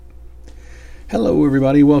Hello,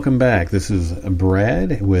 everybody. Welcome back. This is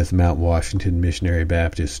Brad with Mount Washington Missionary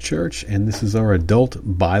Baptist Church, and this is our adult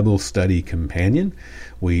Bible study companion.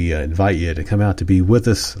 We invite you to come out to be with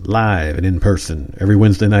us live and in person every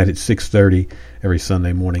Wednesday night at 6:30, every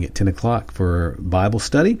Sunday morning at 10 o'clock for Bible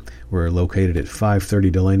study. We're located at 530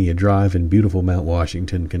 Delania Drive in beautiful Mount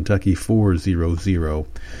Washington, Kentucky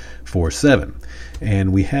 40047.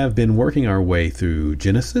 And we have been working our way through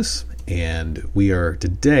Genesis, and we are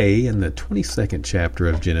today in the 22nd chapter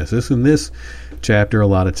of Genesis. In this chapter, a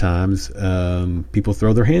lot of times, people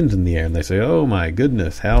throw their hands in the air and they say, "Oh my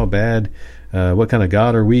goodness, how bad, what kind of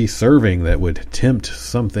God are we serving that would tempt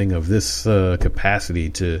something of this capacity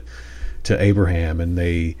to Abraham?"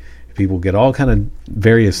 And people get all kind of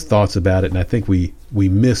various thoughts about it, and I think we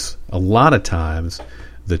miss a lot of times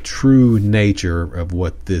the true nature of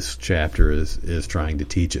what this chapter is trying to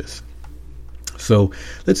teach us. So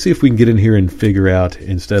let's see if we can get in here and figure out,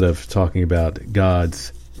 instead of talking about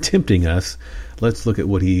God's tempting us, let's look at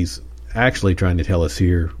what he's actually trying to tell us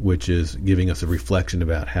here, which is giving us a reflection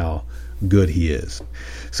about how good he is.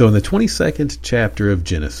 So in the 22nd chapter of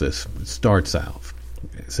Genesis, it starts out.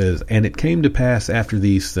 It says, "And it came to pass after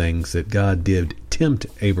these things that God did tempt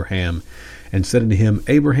Abraham, and said unto him,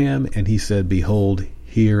 Abraham, and he said, Behold,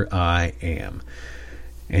 here I am.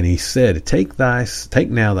 And he said, Take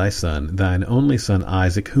now thy son, thine only son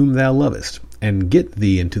Isaac, whom thou lovest, and get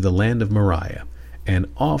thee into the land of Moriah, and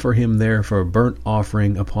offer him there for a burnt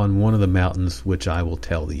offering upon one of the mountains which I will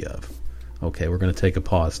tell thee of." Okay, we're going to take a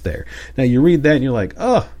pause there. Now you read that and you're like,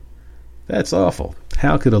 "Oh, that's awful.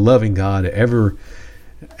 How could a loving God ever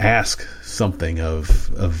ask something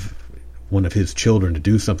of one of his children to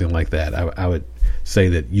do something like that?" I would say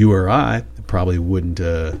that you or I probably wouldn't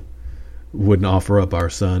offer up our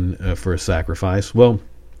son for a sacrifice. Well,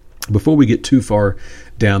 before we get too far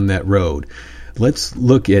down that road, let's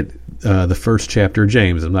look at the first chapter of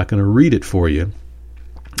James. I'm not going to read it for you,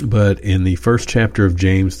 but in the first chapter of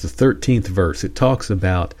James, the 13th verse, it talks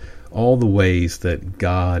about all the ways that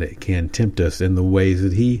God can tempt us and the ways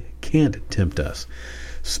that he can't tempt us.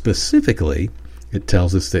 Specifically, it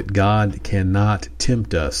tells us that God cannot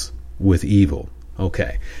tempt us with evil.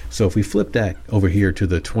 Okay, so if we flip that over here to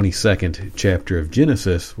the 22nd chapter of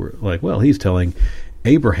Genesis, we're like, well, he's telling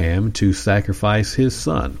Abraham to sacrifice his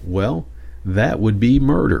son. Well, that would be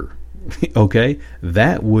murder. Okay,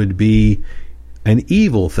 that would be an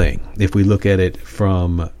evil thing if we look at it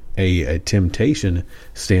from a temptation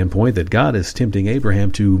standpoint, that God is tempting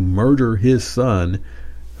Abraham to murder his son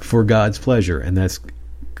for God's pleasure, and that's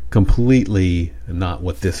completely not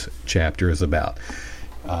what this chapter is about.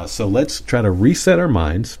 So let's try to reset our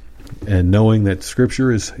minds, and knowing that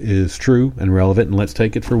Scripture is true and relevant, and let's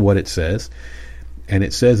take it for what it says. And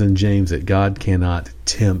it says in James that God cannot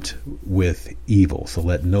tempt with evil. So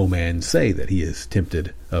let no man say that he is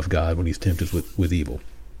tempted of God when he's tempted with evil.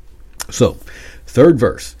 So, third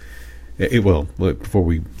verse. Before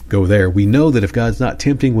we go there, we know that if God's not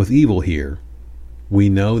tempting with evil here, we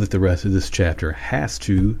know that the rest of this chapter has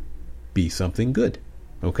to be something good.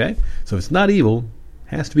 Okay? So if it's not evil,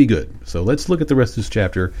 has to be good. So let's look at the rest of this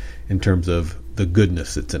chapter in terms of the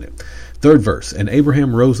goodness that's in it. Third verse, "And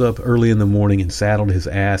Abraham rose up early in the morning and saddled his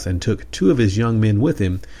ass and took 2 of his young men with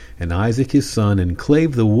him and Isaac his son and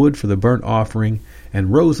clave the wood for the burnt offering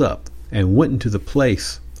and rose up and went into the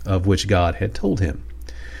place of which God had told him.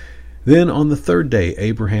 Then on the third day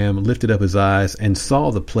Abraham lifted up his eyes and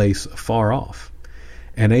saw the place far off.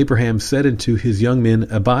 And Abraham said unto his young men,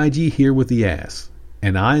 Abide ye here with the ass,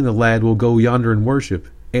 and I and the lad will go yonder and worship,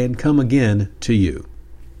 and come again to you."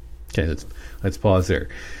 Okay, let's pause there.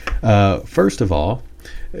 First of all,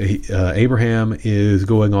 Abraham is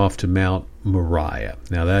going off to Mount Moriah.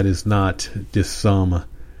 Now, that is not just some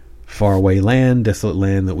faraway land, desolate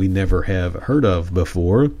land that we never have heard of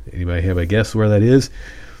before. Anybody have a guess where that is?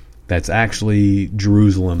 That's actually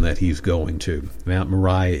Jerusalem that he's going to. Mount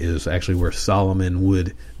Moriah is actually where Solomon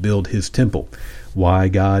would build his temple. Why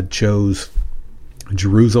God chose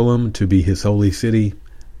Jerusalem to be his holy city,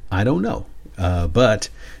 I don't know. But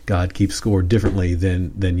God keeps score differently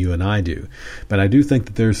than you and I do. But I do think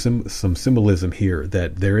that there's some symbolism here,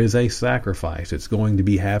 that there is a sacrifice that's going to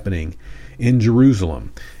be happening in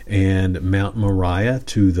Jerusalem. And Mount Moriah,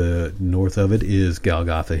 to the north of it is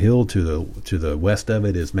Golgotha Hill, to the west of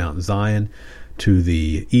it is Mount Zion, to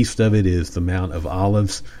the east of it is the Mount of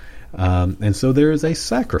Olives. And so there is a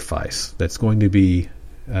sacrifice that's going to be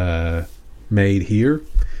made here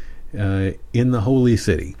in the holy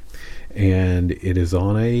city, and it is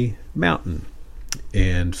on a mountain,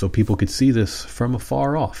 and so people could see this from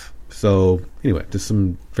afar off. So anyway, just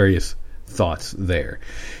some various thoughts there.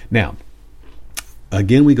 Now,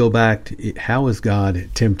 again, we go back to how is God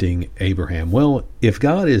tempting Abraham? Well, if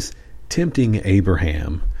God is tempting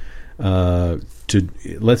Abraham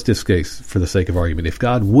let's discuss for the sake of argument, if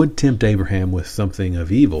God would tempt Abraham with something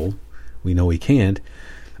of evil, we know he can't,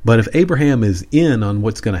 but if Abraham is in on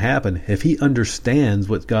what's going to happen, if he understands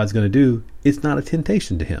what God's going to do, it's not a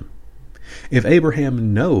temptation to him. If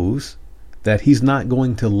Abraham knows that he's not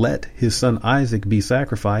going to let his son Isaac be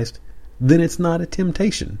sacrificed, then it's not a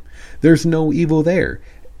temptation. There's no evil there.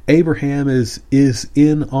 Abraham is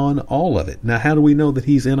in on all of it. Now, how do we know that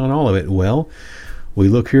he's in on all of it? Well, we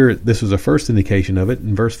look here, this was the first indication of it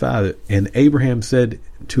in verse 5. And Abraham said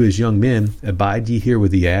to his young men, abide ye here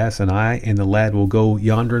with the ass, and I and the lad will go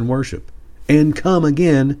yonder and worship, and come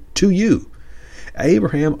again to you.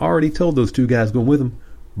 Abraham already told those two guys going with him,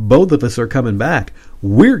 both of us are coming back.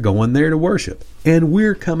 We're going there to worship, and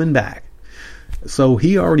we're coming back. So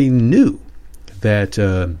he already knew that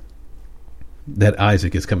that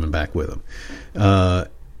Isaac is coming back with him.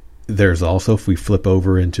 There's also, if we flip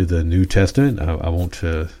over into the New Testament, I won't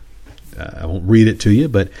read it to you,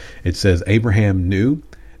 but it says Abraham knew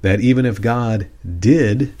that even if God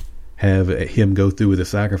did have him go through with the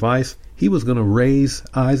sacrifice, he was going to raise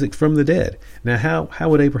Isaac from the dead. Now, how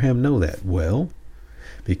would Abraham know that? Well,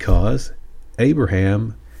 because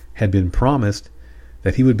Abraham had been promised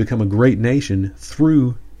that he would become a great nation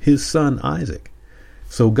through his son Isaac.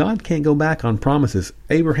 So God can't go back on promises.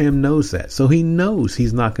 Abraham knows that. So he knows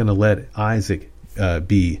he's not going to let Isaac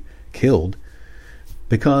be killed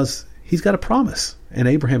because he's got a promise. And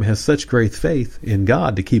Abraham has such great faith in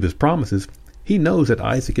God to keep his promises. He knows that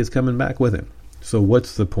Isaac is coming back with him. So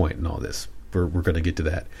what's the point in all this? We're going to get to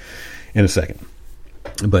that in a second.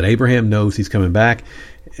 But Abraham knows he's coming back.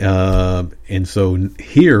 And so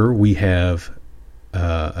here we have,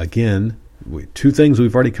 again, two things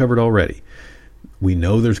we've already covered already. We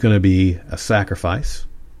know there's going to be a sacrifice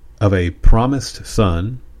of a promised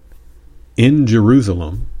son in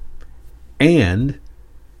Jerusalem, and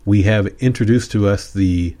we have introduced to us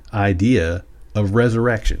the idea of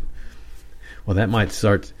resurrection. Well, that might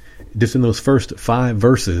start just in those first 5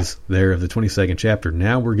 verses there of the 22nd chapter.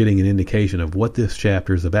 Now we're getting an indication of what this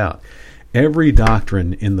chapter is about. Every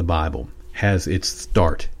doctrine in the Bible has its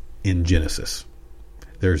start in Genesis.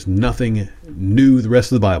 There's nothing new the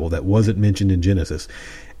rest of the Bible that wasn't mentioned in Genesis.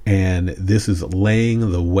 And this is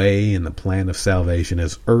laying the way in the plan of salvation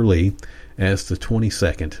as early as the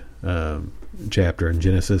 22nd chapter in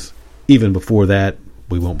Genesis. Even before that,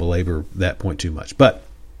 we won't belabor that point too much. But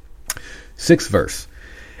 6th verse.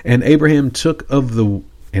 And Abraham took the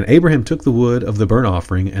wood of the burnt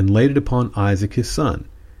offering and laid it upon Isaac his son.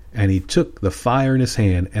 And he took the fire in his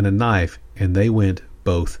hand and a knife, and they went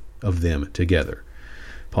both of them together.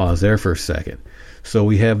 Pause there for a second. So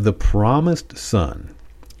we have the promised son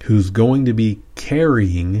who's going to be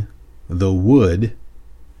carrying the wood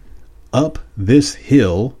up this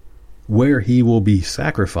hill where he will be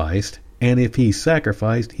sacrificed. And if he's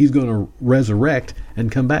sacrificed, he's going to resurrect and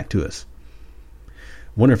come back to us.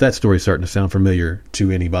 Wonder if that story's starting to sound familiar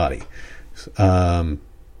to anybody.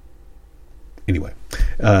 Anyway,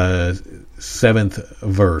 7th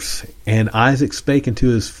verse. And Isaac spake unto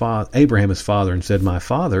his Abraham his father, and said, My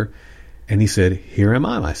father. And he said, Here am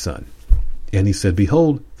I, my son. And he said,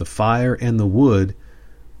 Behold, the fire and the wood,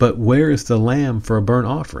 but where is the lamb for a burnt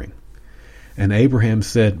offering? And Abraham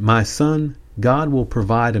said, My son, God will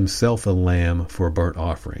provide himself a lamb for a burnt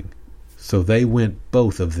offering. So they went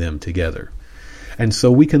both of them together. And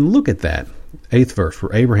so we can look at that 8th verse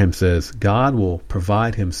where Abraham says God will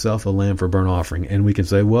provide himself a lamb for burnt offering, and we can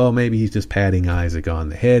say, well, maybe he's just patting Isaac on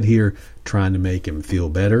the head here, trying to make him feel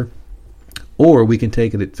better. Or we can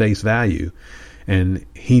take it at face value, and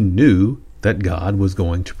he knew that God was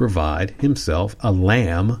going to provide himself a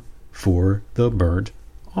lamb for the burnt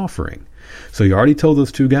offering. So he already told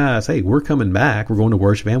those two guys, hey, we're coming back, we're going to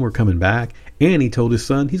worship and we're coming back. And he told his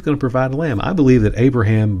son he's going to provide a lamb. I believe that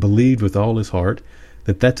Abraham believed with all his heart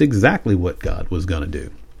that that's exactly what God was going to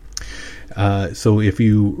do. So if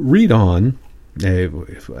you read on, I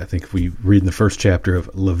think if we read in the first chapter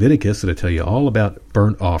of Leviticus, it'll tell you all about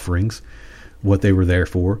burnt offerings, what they were there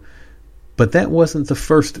for. But that wasn't the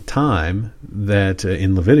first time that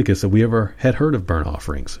in Leviticus that we ever had heard of burnt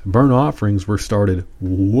offerings. Burnt offerings were started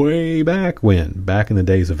way back when, back in the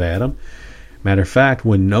days of Adam. Matter of fact,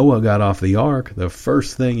 when Noah got off the ark, the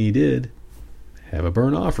first thing he did, have a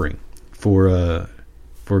burnt offering for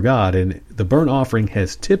God. And the burnt offering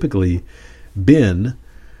has typically been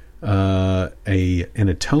an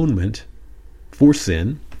atonement for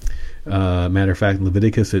sin. Matter of fact, in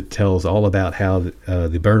Leviticus, it tells all about how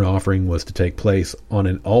the burnt offering was to take place on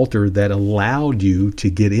an altar that allowed you to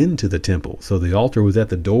get into the temple. So the altar was at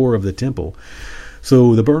the door of the temple.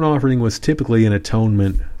 So the burnt offering was typically an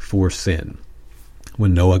atonement for sin.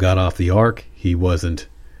 When Noah got off the ark, he wasn't,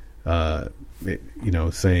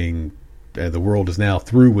 saying the world is now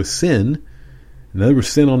through with sin. And there was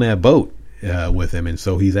sin on that boat with him, and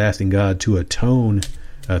so he's asking God to atone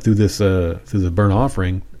through the burnt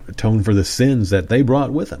offering, atone for the sins that they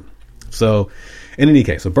brought with him. So, in any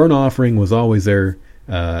case, a burnt offering was always there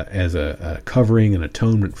as a covering and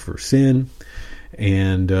atonement for sin,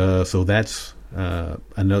 and so that's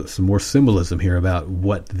some more symbolism here about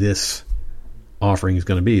what this offering is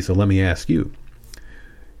going to be. So let me ask you,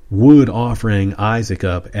 would offering Isaac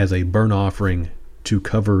up as a burnt offering to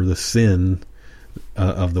cover the sin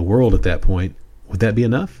of the world at that point, would that be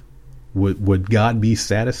enough? Would God be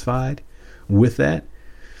satisfied with that?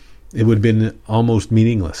 It would have been almost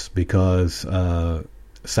meaningless, because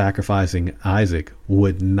sacrificing Isaac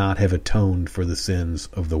would not have atoned for the sins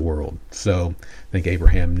of the world. So I think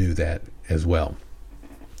Abraham knew that as well.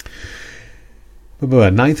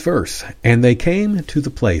 Ninth verse, and they came to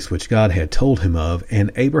the place which God had told him of,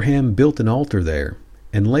 and Abraham built an altar there,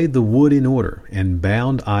 and laid the wood in order, and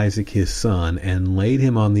bound Isaac his son, and laid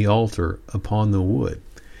him on the altar upon the wood.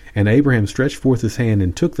 And Abraham stretched forth his hand,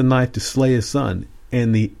 and took the knife to slay his son.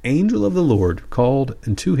 And the angel of the Lord called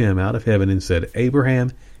unto him out of heaven, and said,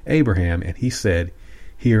 Abraham, Abraham. And he said,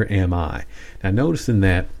 Here am I. Now notice in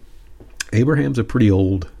that, Abraham's a pretty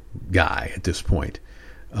old guy at this point.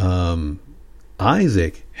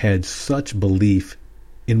 Isaac had such belief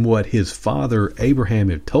in what his father Abraham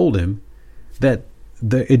had told him that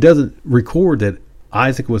it doesn't record that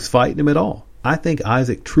Isaac was fighting him at all. I think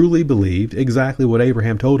Isaac truly believed exactly what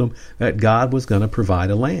Abraham told him, that God was going to provide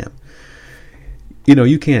a lamb.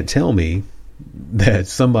 You can't tell me that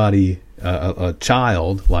somebody, a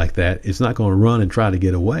child like that, is not going to run and try to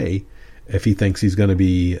get away if he thinks he's going to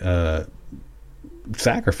be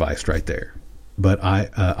sacrificed right there. But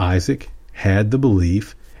Isaac had the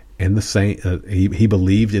belief, and the same. He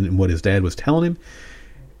believed in what his dad was telling him,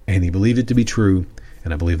 and he believed it to be true.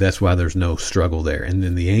 And I believe that's why there's no struggle there. And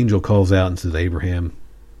then the angel calls out and says, Abraham,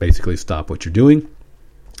 basically stop what you're doing.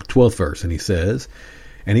 12th verse, and he says,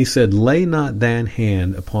 and he said, Lay not thine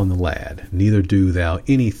hand upon the lad, neither do thou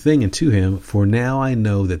anything unto him, for now I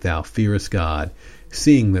know that thou fearest God,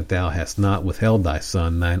 seeing that thou hast not withheld thy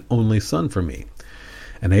son, thine only son, from me.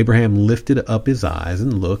 And Abraham lifted up his eyes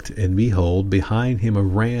and looked, and behold, behind him a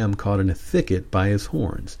ram caught in a thicket by his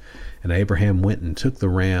horns. And Abraham went and took the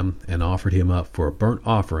ram and offered him up for a burnt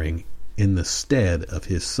offering in the stead of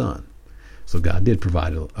his son. So God did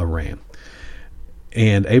provide a ram.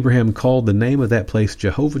 And Abraham called the name of that place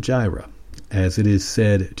Jehovah-Jireh, as it is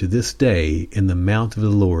said to this day, in the mount of the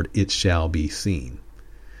Lord it shall be seen.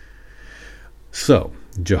 So,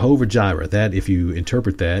 Jehovah-Jireh, that, if you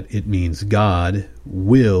interpret that, it means God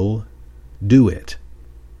will do it.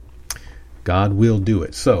 God will do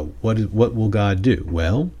it. So, what will God do?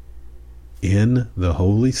 Well, in the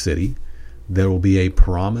holy city, there will be a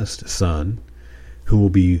promised son who will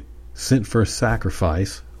be sent for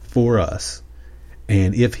sacrifice for us.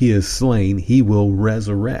 And if he is slain, he will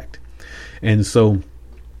resurrect. And so,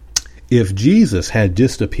 if Jesus had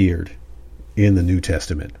just appeared in the New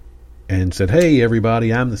Testament and said, hey,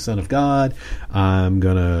 everybody, I'm the Son of God, I'm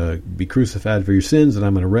going to be crucified for your sins, and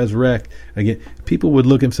I'm going to resurrect again, people would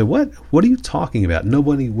look and say, what are you talking about?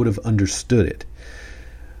 Nobody would have understood it.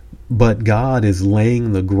 But God is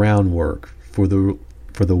laying the groundwork for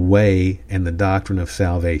the way and the doctrine of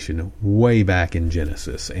salvation way back in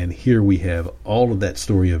Genesis. And here we have all of that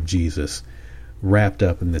story of Jesus wrapped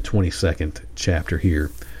up in the 22nd chapter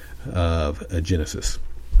here of Genesis.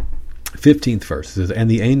 15th verse says,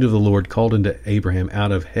 And the angel of the Lord called unto Abraham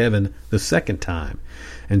out of heaven the second time,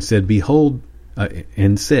 and said,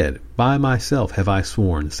 By myself have I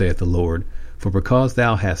sworn, saith the Lord, for because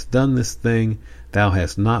thou hast done this thing, thou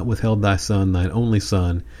hast not withheld thy son, thine only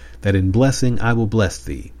son, that in blessing I will bless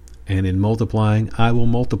thee, and in multiplying I will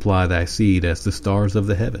multiply thy seed as the stars of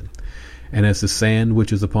the heaven, and as the sand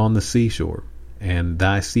which is upon the seashore. And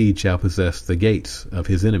thy seed shall possess the gates of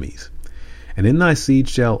his enemies. And in thy seed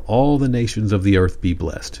shall all the nations of the earth be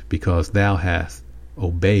blessed, because thou hast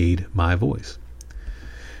obeyed my voice.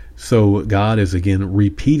 So God is again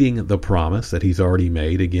repeating the promise that he's already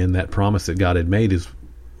made. Again, that promise that God had made is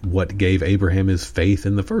what gave Abraham his faith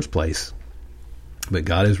in the first place. But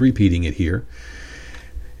God is repeating it here.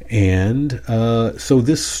 And so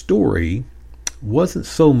this story wasn't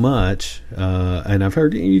so much, and I've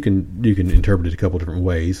heard you can interpret it a couple different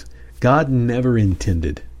ways. God never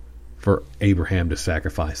intended for Abraham to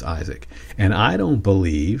sacrifice Isaac. And I don't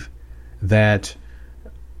believe that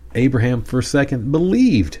Abraham for a second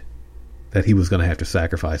believed that he was going to have to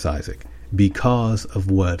sacrifice Isaac because of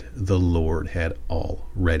what the Lord had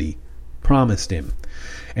already promised him.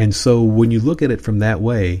 And so when you look at it from that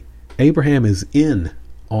way, Abraham is in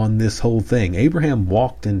on this whole thing. Abraham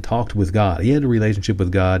walked and talked with God. He had a relationship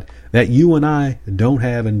with God that you and I don't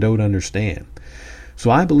have and don't understand. So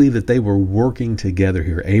I believe that they were working together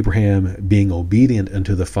here. Abraham being obedient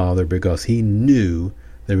unto the Father because he knew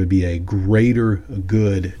there would be a greater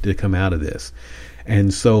good to come out of this.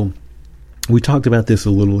 And so we talked about this a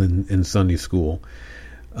little in Sunday school.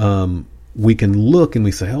 We can look and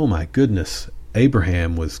we say, oh my goodness,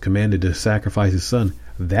 Abraham was commanded to sacrifice his son.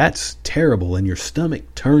 That's terrible. And your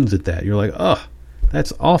stomach turns at that. You're like, oh,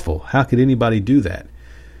 that's awful. How could anybody do that?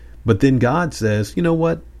 But then God says, you know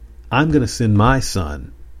what? I'm going to send my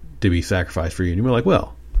son to be sacrificed for you. And you're like,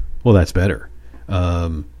 well, that's better.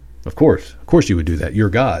 Of course you would do that. You're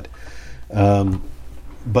God.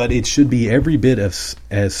 But it should be every bit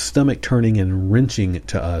as stomach turning and wrenching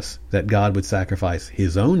to us that God would sacrifice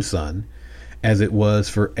his own son as it was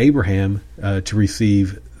for Abraham to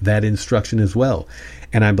receive that instruction as well.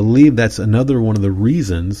 And I believe that's another one of the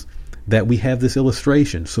reasons that we have this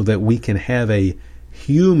illustration, so that we can have a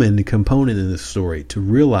human component in this story to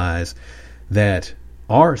realize that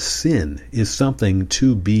our sin is something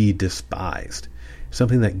to be despised,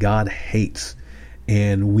 something that God hates.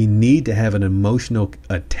 And we need to have an emotional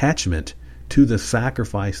attachment to the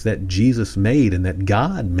sacrifice that Jesus made and that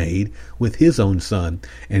God made with his own son.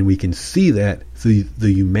 And we can see that through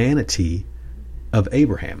the humanity of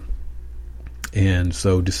Abraham. And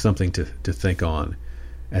so just something to think on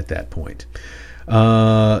at that point.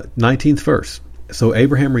 19th verse. So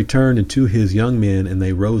Abraham returned unto his young men, and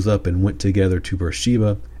they rose up and went together to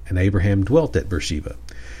Beersheba, and Abraham dwelt at Beersheba.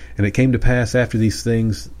 And it came to pass after these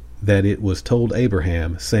things that it was told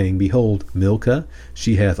Abraham, saying, Behold, Milcah,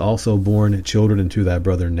 she hath also borne children unto thy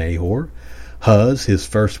brother Nahor, Huz his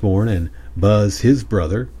firstborn, and Buz his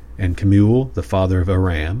brother, and Kemuel the father of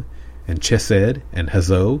Aram, and Chesed, and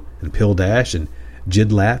Hazo, and Pildash, and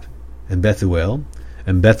Jidlaph, and Bethuel.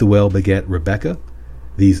 And Bethuel begat Rebekah.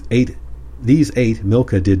 These eight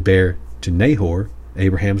Milcah did bear to Nahor,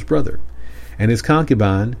 Abraham's brother. And his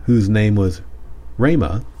concubine, whose name was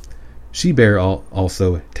Ramah, she bare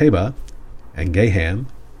also Tebah, and Gaham,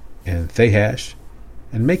 and Thahash,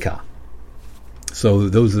 and Makah. So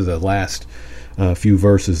those are the last few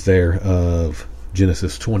verses there of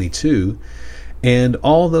Genesis 22. And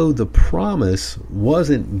although the promise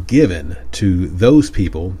wasn't given to those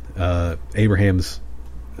people, Abraham's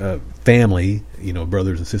family,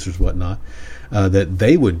 brothers and sisters, whatnot, that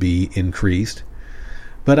they would be increased,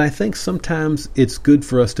 but I think sometimes it's good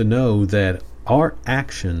for us to know that our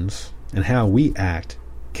actions and how we act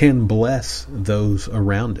can bless those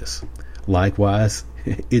around us. Likewise,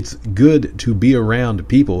 it's good to be around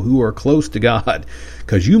people who are close to God,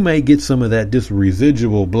 because you may get some of that just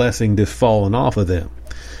residual blessing just falling off of them.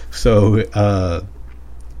 So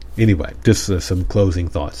anyway, just some closing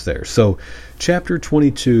thoughts there. So chapter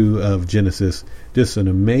 22 of Genesis, just an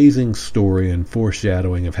amazing story and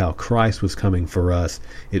foreshadowing of how Christ was coming for us.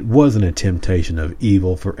 It wasn't a temptation of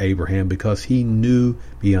evil for Abraham, because he knew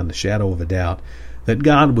beyond the shadow of a doubt that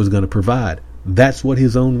God was going to provide. That's what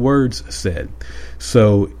his own words said.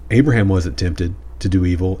 So Abraham wasn't tempted to do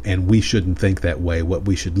evil, and we shouldn't think that way. What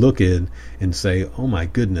we should look in and say, oh my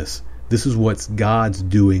goodness, this is what God's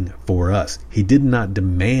doing for us. He did not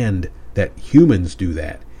demand that humans do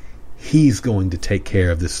that. He's going to take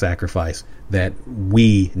care of this sacrifice that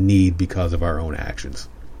we need because of our own actions.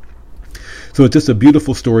 So it's just a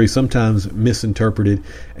beautiful story, sometimes misinterpreted,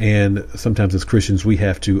 and sometimes as Christians we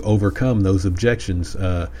have to overcome those objections.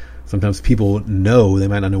 Sometimes people know, they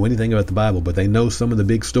might not know anything about the Bible, but they know some of the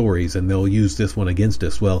big stories, and they'll use this one against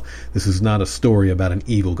us. Well, this is not a story about an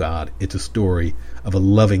evil God. It's a story of a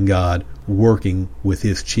loving God working with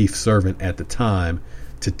his chief servant at the time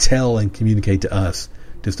to tell and communicate to us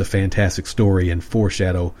just a fantastic story and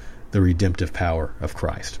foreshadow the redemptive power of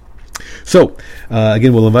Christ. So,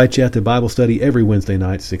 again, we'll invite you out to Bible study every Wednesday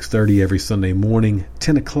night, 6:30, every Sunday morning,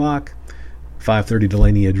 10 o'clock, 530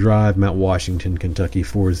 Delania Drive, Mount Washington, Kentucky,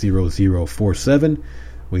 40047.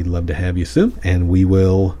 We'd love to have you soon, and we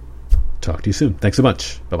will talk to you soon. Thanks so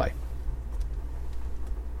much. Bye-bye.